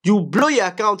 You blow your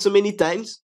account so many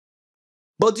times.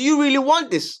 But do you really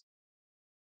want this?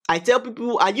 I tell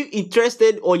people, are you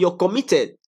interested or you're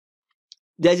committed?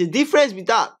 There's a difference with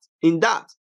that. In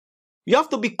that, you have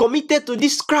to be committed to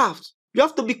this craft. You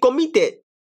have to be committed.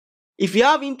 If you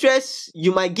have interest,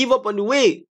 you might give up on the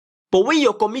way. But when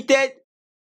you're committed,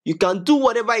 you can do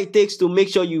whatever it takes to make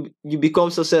sure you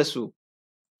become successful.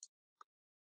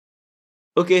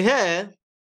 Okay, here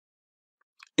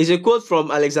is a quote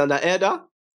from Alexander Elder.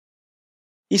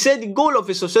 He said the goal of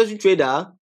a successful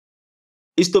trader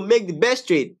is to make the best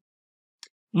trade.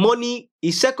 Money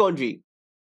is secondary.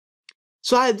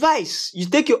 So I advise you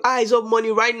take your eyes off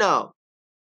money right now.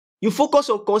 You focus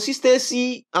on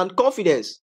consistency and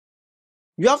confidence.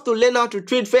 You have to learn how to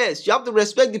trade first. You have to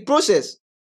respect the process.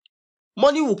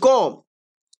 Money will come.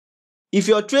 If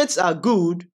your trades are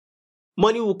good,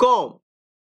 money will come.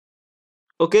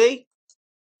 Okay?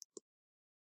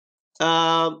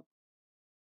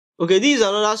 Okay, this is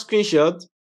another screenshot.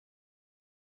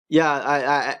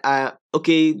 Yeah,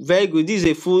 okay, very good. This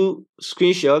is a full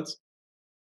screenshot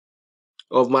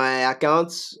of my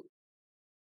account.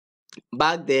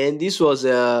 Back then, this was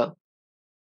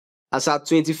as at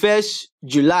 21st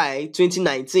July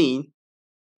 2019.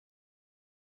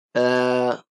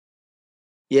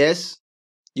 Yes,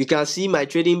 you can see my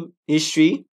trading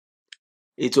history.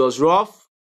 It was rough.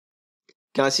 You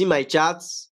can see my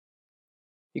charts.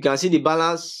 You can see the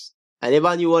balance. I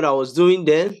never knew what I was doing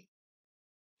then.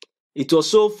 It was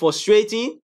so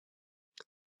frustrating.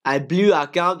 I blew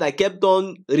account. I kept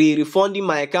on refunding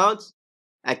my account.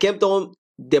 I kept on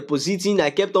depositing. I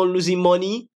kept on losing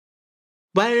money.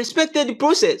 But I respected the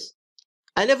process.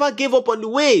 I never gave up on the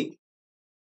way.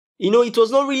 You know, it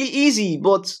was not really easy,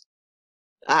 but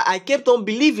I kept on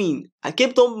believing. I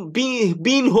kept on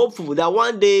being hopeful that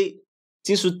one day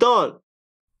things would turn.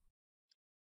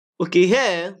 Okay,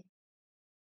 here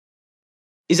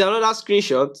is another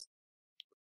screenshot.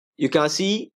 You can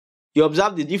see, you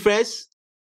observe the difference.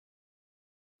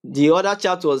 The other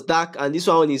chart was dark and this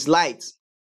one is light.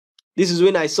 This is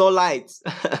when I saw light.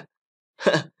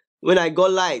 When I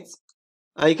got light.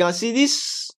 And you can see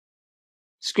this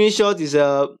screenshot is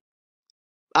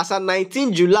as at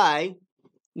 19 July.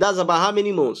 That's about how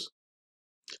many months?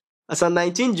 As at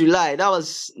 19 July, that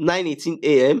was 9:18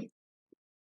 a.m.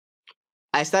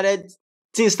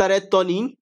 Things started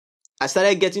turning. I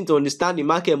started getting to understand the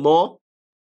market more.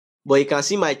 But you can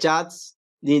see my charts.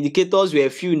 The indicators were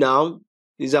few now.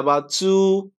 It's about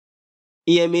 2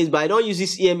 EMAs, but I don't use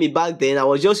this EMA back then. I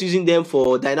was just using them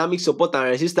for dynamic support and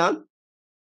resistance.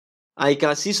 And you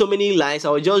can see so many lines. I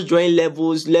was just drawing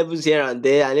levels here and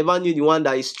there. I never knew the one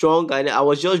that is strong, and I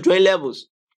was just drawing levels.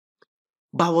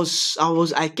 But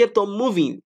I kept on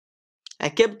moving. I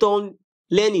kept on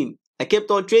learning. I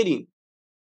kept on trading.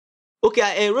 Okay,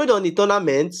 I enrolled on the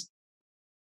tournament.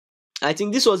 I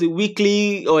think this was a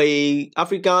weekly or a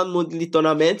African monthly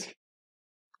tournament.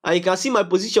 And you can see my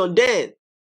position then.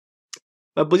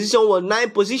 My position was 9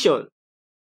 position.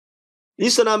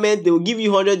 This tournament, they will give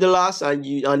you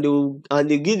 $100 and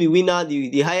they give the winner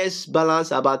the highest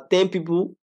balance, about 10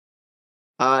 people.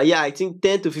 Yeah, I think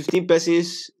 10 to 15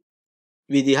 persons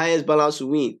with the highest balance will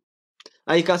win.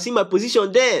 And you can see my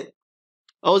position then.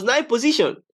 I was 9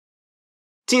 position.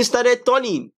 Things started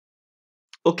turning.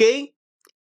 Okay?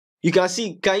 You can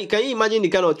see, can you imagine the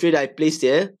kind of trade I placed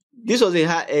here? This was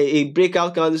a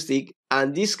breakout candlestick,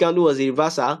 and this candle was a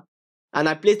reversal, and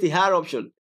I placed a higher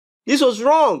option. This was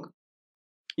wrong.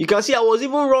 You can see I was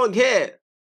even wrong here,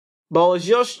 but I was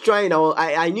just trying.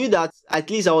 I knew that at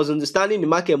least I was understanding the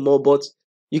market more, but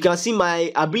you can see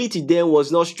my ability then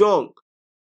was not strong.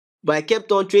 But I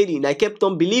kept on trading. I kept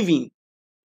on believing.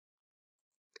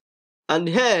 And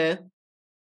here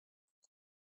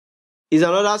is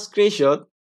another screenshot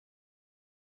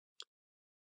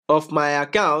of my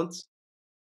account.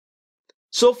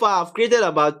 So far, I've created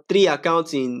about 3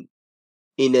 accounts in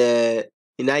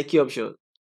IQ option,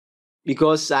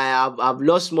 because I've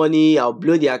lost money. I'll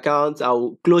blow the account.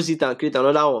 I'll close it and create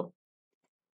another one.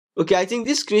 Okay, I think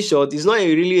this screenshot is not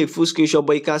really a full screenshot,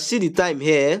 but you can see the time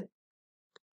here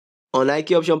on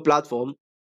IQ option platform.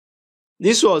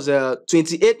 This was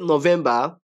 28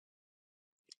 November.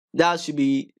 That should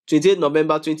be 28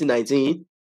 November 2019.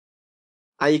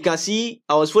 And you can see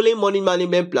I was following money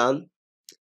management plan,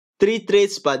 3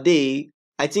 trades per day.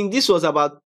 I think this was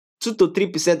about 2 to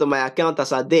 3% of my account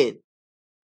as at then.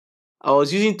 I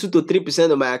was using 2 to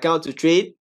 3% of my account to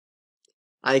trade.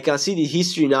 And you can see the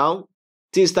history now.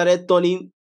 Things started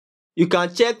turning. You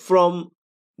can check from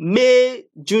May,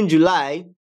 June, July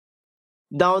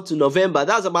down to November.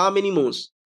 That's about how many months?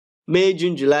 May,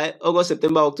 June, July, August,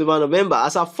 September, October, November.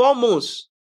 As of 4 months.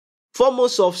 4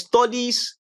 months of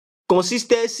studies,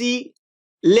 consistency,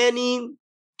 learning,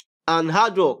 and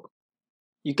hard work.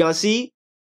 You can see,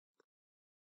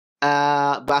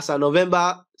 but as of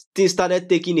November, things started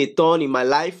taking a turn in my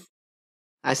life.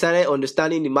 I started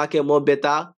understanding the market more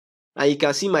better. And you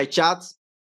can see my chart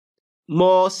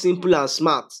more simple and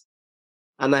smart.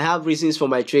 And I have reasons for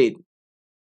my trade.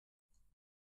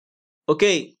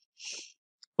 Okay,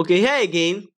 here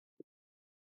again.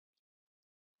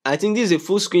 I think this is a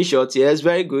full screenshot. Yes,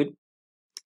 very good.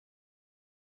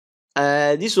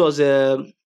 This was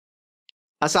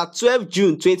as at 12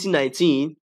 June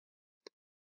 2019.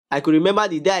 I could remember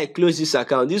the day I closed this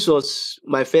account. This was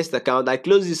my first account. I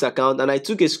closed this account and I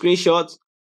took a screenshot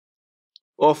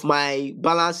of my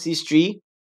balance history.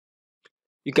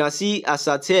 You can see as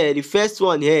at here, the first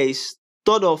one here is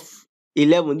 3rd of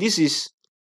 11. This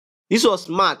was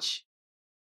March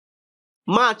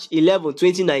 11,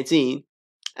 2019.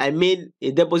 I made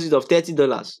a deposit of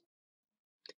 $30.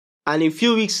 And in a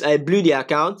few weeks, I blew the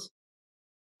account.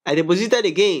 I deposited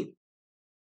again.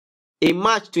 In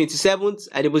March 27th,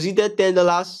 I deposited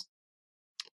 $10.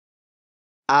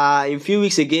 In a few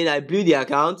weeks again, I blew the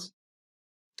account.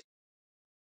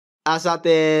 As at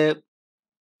this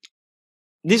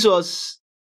was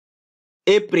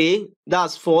April,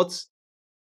 that's 4th.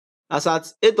 As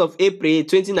at 8th of April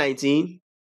 2019,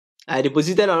 I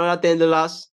deposited another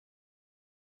 $10.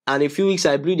 And in a few weeks,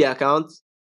 I blew the account.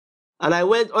 And I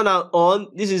went on and on.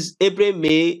 This is April,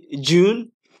 May,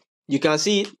 June. You can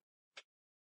see it.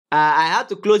 I had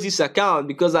to close this account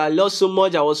because I lost so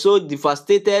much. I was so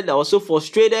devastated. I was so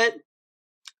frustrated.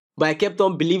 But I kept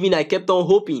on believing. I kept on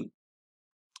hoping.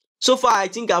 So far, I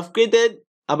think I've created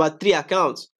about 3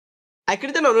 accounts. I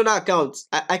created another account.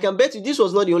 I can bet you this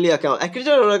was not the only account. I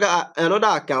created another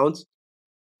account.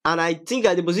 And I think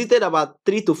I deposited about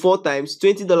 3 to 4 times,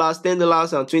 $20, $10,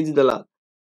 and $20.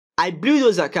 I blew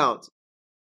those accounts.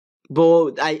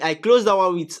 But I closed that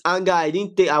one with anger.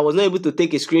 I was not able to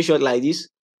take a screenshot like this.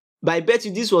 But I bet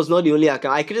you this was not the only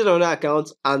account. I created another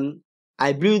account and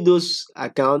I blew those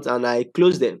accounts and I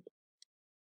closed them.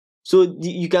 So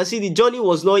you can see the journey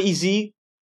was not easy.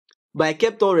 But I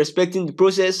kept on respecting the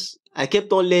process. I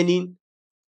kept on learning.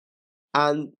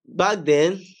 And back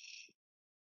then,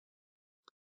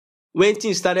 when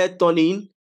things started turning,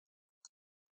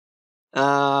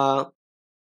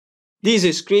 this is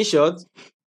a screenshot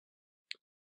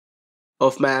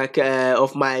of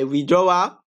my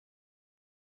withdrawal.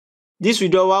 This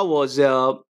withdrawal was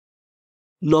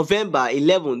November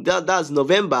 11. That's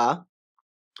November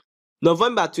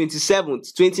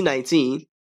 27th, 2019.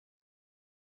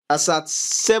 As at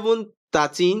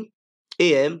 7:13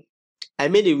 a.m., I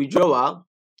made a withdrawal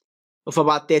of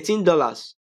about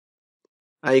 $13.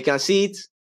 And you can see it.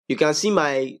 You can see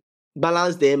my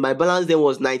balance there. My balance then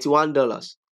was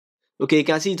 $91. Okay, you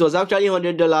can see it was actually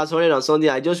 $100, 100 and something.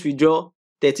 I just withdraw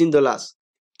 $13.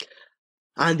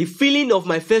 And the feeling of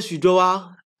my first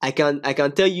withdrawal, I can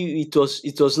tell you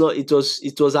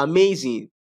it was amazing.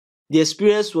 The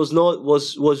experience was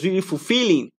really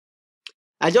fulfilling.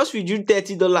 I just withdrew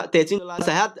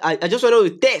 $13. I just wanted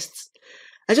to test.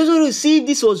 I just wanted to see if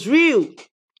this was real.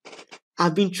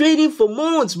 I've been trading for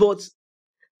months, but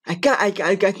I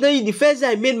can tell you the first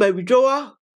time I made my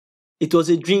withdrawal, it was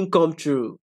a dream come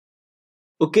true.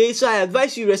 Okay, so I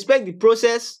advise you respect the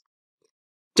process.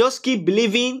 Just keep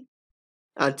believing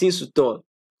and things will turn.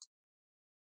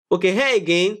 Okay, here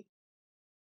again.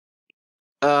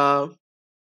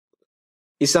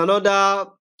 It's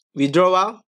another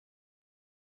withdrawal.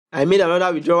 I made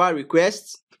another withdrawal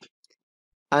request.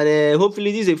 And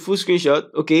hopefully this is a full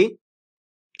screenshot. Okay,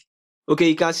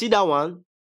 you can see that one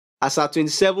as at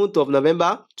 27th of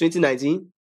November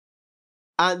 2019.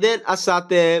 And then as at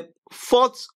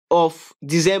 4th of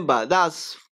December,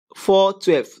 that's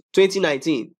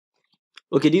 4/12/2019.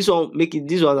 Okay, this one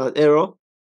an error.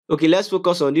 Okay, let's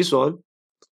focus on this one.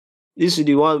 This is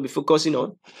the one we'll be focusing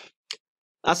on.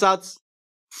 As at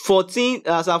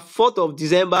 4th of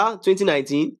December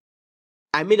 2019,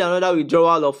 I made another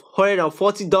withdrawal of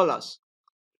 $140.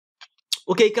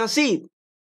 Okay, you can see it.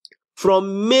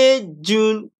 From May,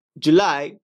 June,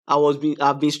 July,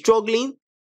 I've been struggling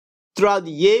throughout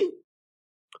the year,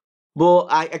 but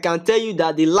I can tell you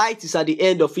that the light is at the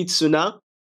end of it sooner.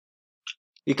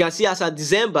 You can see as at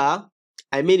December,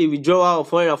 I made a withdrawal of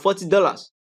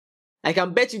 $140. I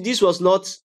can bet you this was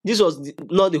not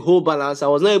the whole balance. I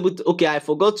was not able to. Okay, I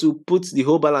forgot to put the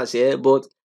whole balance here, but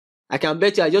I can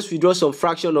bet you I just withdraw some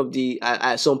fraction of the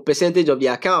some percentage of the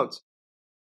account,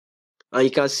 and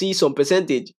you can see some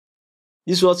percentage.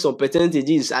 This is what some percentage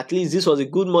is. At least this was a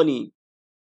good money.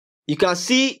 You can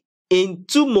see in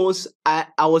 2 months I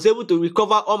was able to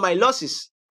recover all my losses.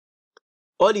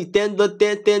 All the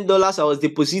 $10 I was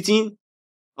depositing,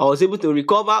 I was able to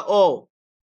recover all.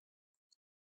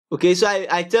 Okay, so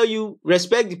I tell you,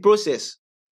 respect the process,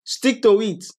 stick to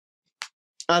it,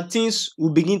 and things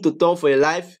will begin to turn for your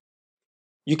life.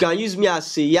 You can use me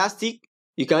as a yardstick.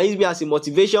 You can use me as a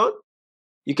motivation.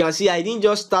 You can see I didn't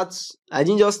just start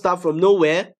from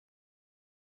nowhere.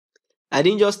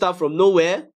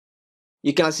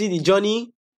 You can see the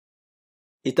journey.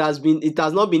 It has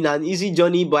not been an easy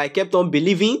journey, but I kept on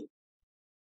believing,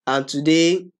 and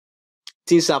today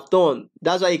things have turned.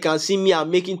 That's why you can see me, I'm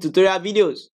making tutorial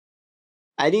videos.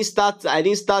 I didn't start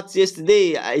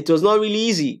yesterday. It was not really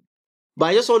easy, but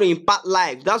I just want to impact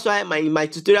life. That's why in my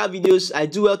tutorial videos, I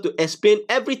do well to explain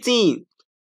everything.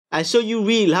 I show you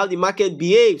real how the market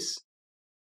behaves.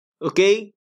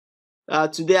 Okay,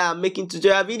 today I'm making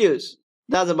tutorial videos.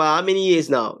 That's about how many years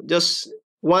now? Just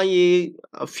 1 year,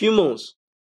 a few months.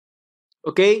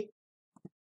 Okay,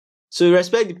 so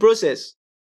respect the process.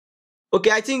 Okay,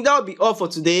 I think that will be all for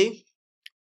today.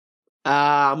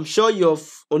 I'm sure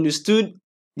you've understood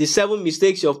the 7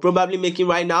 mistakes you're probably making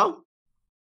right now.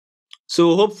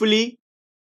 So hopefully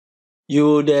you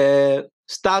would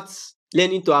start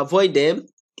learning to avoid them.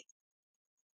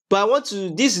 But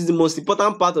this is the most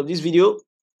important part of this video.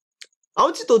 I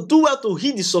want you to do well to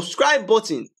hit the subscribe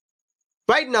button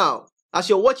right now as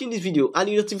you're watching this video, and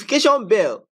the notification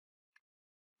bell,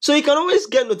 so you can always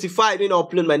get notified when I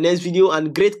upload my next video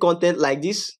and great content like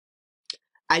this.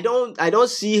 I don't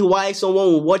see why someone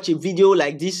will watch a video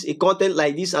like this, a content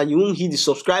like this, and you won't hit the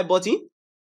subscribe button.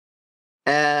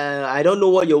 I don't know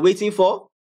what you're waiting for.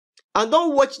 And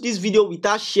don't watch this video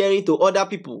without sharing to other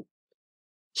people.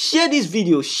 Share this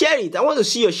video, share it. I want to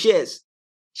see your shares.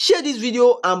 Share this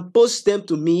video and post them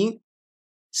to me.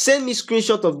 Send me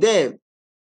screenshot of them.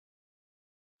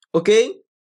 Okay?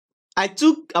 I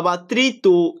took about 3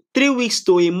 weeks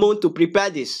to a month to prepare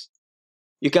this.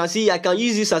 You can see I can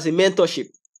use this as a mentorship.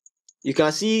 You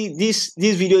can see this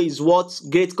video is worth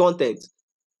great content.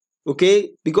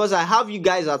 Okay? Because I have you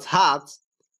guys at heart,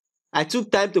 I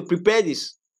took time to prepare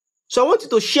this. So I want you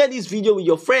to share this video with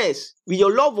your friends, with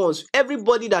your loved ones,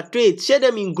 everybody that trades. Share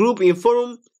them in group, in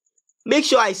forum. Make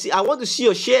sure I want to see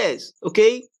your shares.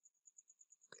 Okay?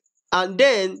 And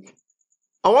then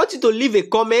I want you to leave a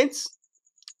comment.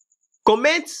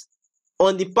 Comment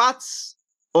on the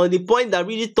point that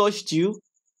really touched you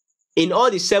in all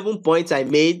the 7 points I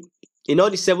made, in all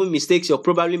the 7 mistakes you're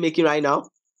probably making right now.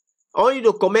 I want you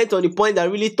to comment on the point that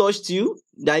really touched you,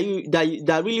 that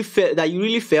you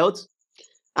really felt,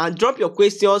 and drop your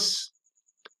questions,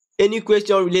 any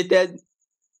question related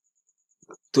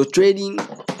to trading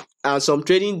and some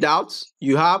trading doubts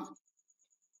you have.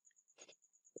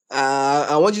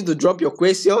 I want you to drop your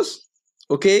questions,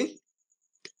 okay?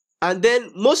 And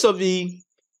then most of the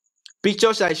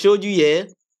pictures I showed you here,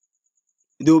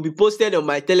 They will be posted on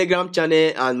my Telegram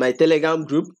channel and my Telegram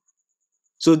group.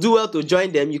 So do well to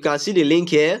join them. You can see the link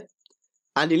here,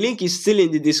 and the link is still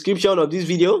in the description of this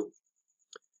video.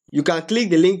 You can click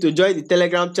the link to join the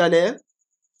Telegram channel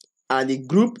and the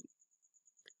group.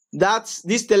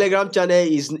 This Telegram channel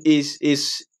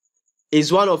is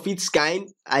one of its kind.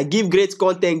 I give great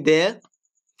content there.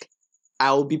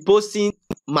 I will be posting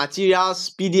materials,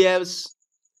 PDFs.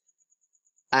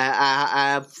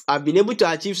 I've been able to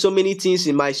achieve so many things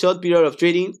in my short period of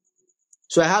trading.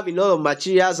 So I have a lot of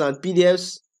materials and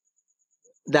PDFs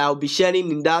that I'll be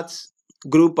sharing in that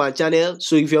group and channel.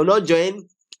 So if you're not joined,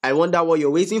 I wonder what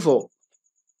you're waiting for.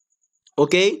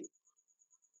 Okay,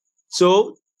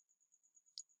 so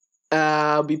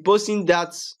I'll be posting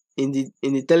that in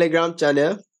the Telegram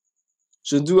channel.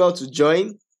 So do well to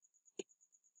join.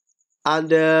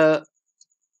 And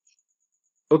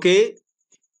okay,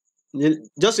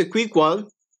 just a quick one.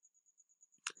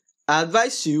 I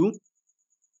advise you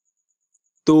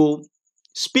to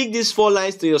speak these 4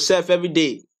 lines to yourself every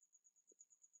day.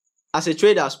 As a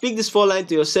trader, speak these 4 lines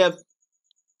to yourself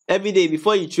every day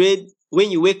before you trade,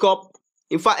 when you wake up.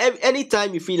 In fact,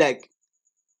 anytime you feel like,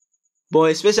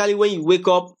 but especially when you wake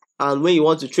up and when you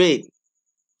want to trade.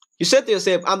 You say to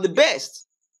yourself, I'm the best.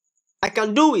 I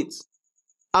can do it.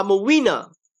 I'm a winner.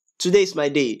 Today is my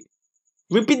day.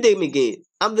 Repeat them again.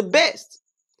 I'm the best.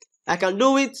 I can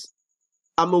do it.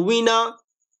 I'm a winner.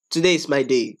 Today is my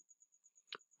day.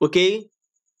 Okay?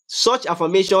 Such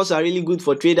affirmations are really good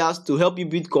for traders to help you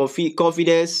build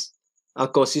confidence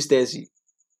and consistency.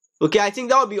 Okay, I think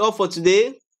that will be all for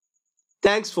today.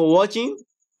 Thanks for watching.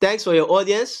 Thanks for your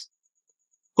audience.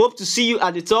 Hope to see you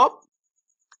at the top.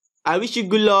 I wish you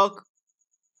good luck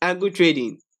and good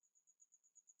trading.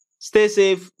 Stay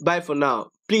safe. Bye for now.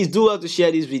 Please do well to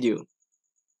share this video.